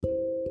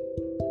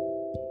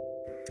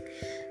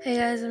Hey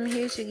guys, I'm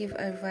here to give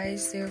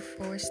advice,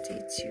 therefore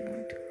stay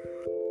tuned.